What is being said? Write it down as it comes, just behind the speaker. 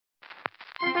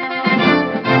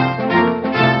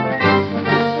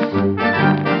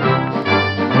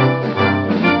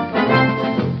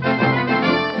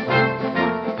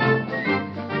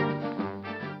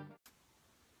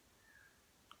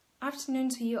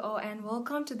to you all, and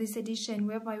welcome to this edition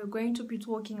whereby we're going to be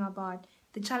talking about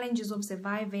the challenges of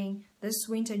surviving this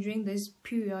winter during this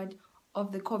period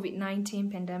of the COVID-19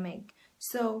 pandemic.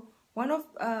 So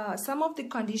some of the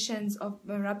conditions of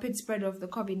the rapid spread of the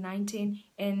COVID-19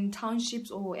 in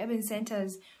townships or urban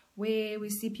centers where we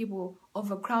see people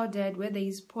overcrowded, where there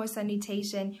is poor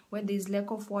sanitation, where there is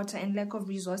lack of water and lack of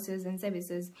resources and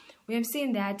services. We have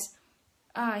seen that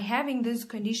having these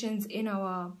conditions in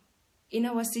our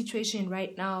situation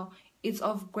right now is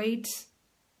of great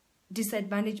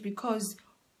disadvantage, because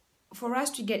for us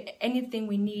to get anything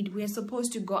we need, we are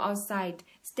supposed to go outside,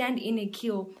 stand in a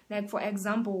queue. Like, for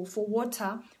example, for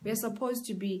water, we are supposed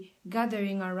to be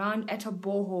gathering around at a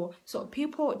borehole. So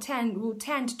people will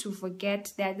tend to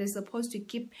forget that they're supposed to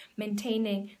keep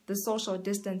maintaining the social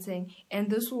distancing, and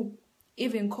this will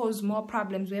even cause more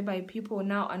problems whereby people are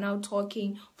now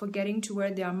talking, forgetting to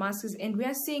wear their masks. And we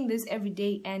are seeing this every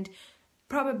day, and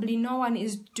probably no one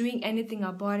is doing anything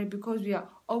about it because we are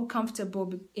all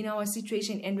comfortable in our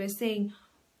situation, and we're saying,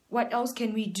 what else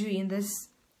can we do in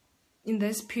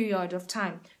this period of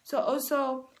time? So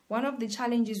also, one of the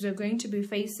challenges we're going to be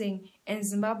facing in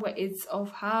Zimbabwe is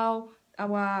of how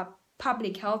our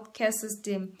public health care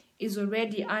system is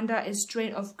already under a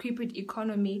strain of crippled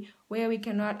economy, where we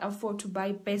cannot afford to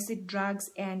buy basic drugs,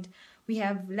 and we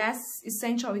have less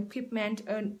essential equipment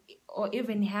or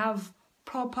even have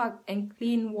proper and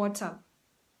clean water.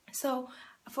 So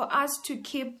for us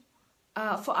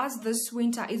this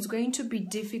winter is going to be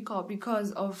difficult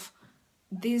because of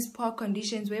these poor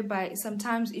conditions, whereby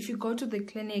sometimes if you go to the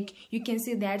clinic, you can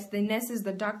see that the nurses,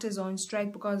 the doctors are on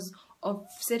strike because of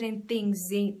certain things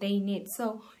they need.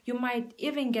 So you might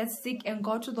even get sick and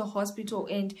go to the hospital,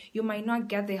 and you might not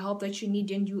get the help that you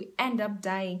need, and you end up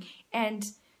dying. And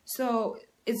so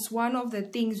it's one of the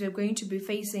things we're going to be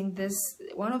facing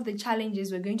one of the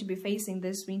challenges we're going to be facing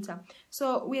this winter.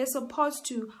 So we are supposed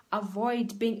to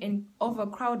avoid being in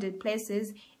overcrowded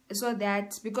places, so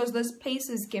that, because those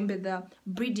places can be the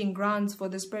breeding grounds for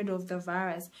the spread of the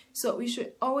virus. So we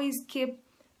should always keep,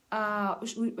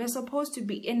 we're supposed to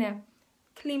be in a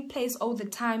clean place all the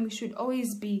time. We should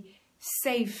always be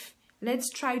safe. Let's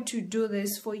try to do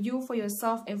this for you, for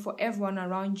yourself, and for everyone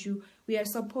around you. We are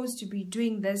supposed to be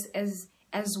doing this as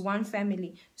one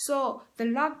family. So the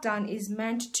lockdown is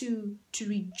meant to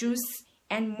reduce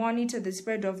and monitor the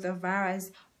spread of the virus,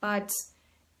 but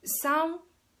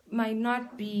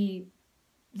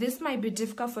this might be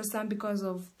difficult for some because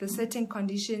of the certain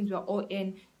conditions we're all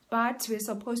in, but we're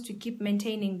supposed to keep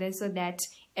maintaining this so that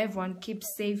everyone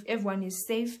is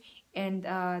safe, and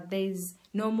there's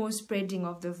no more spreading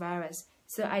of the virus.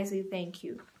 So I say thank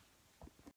you.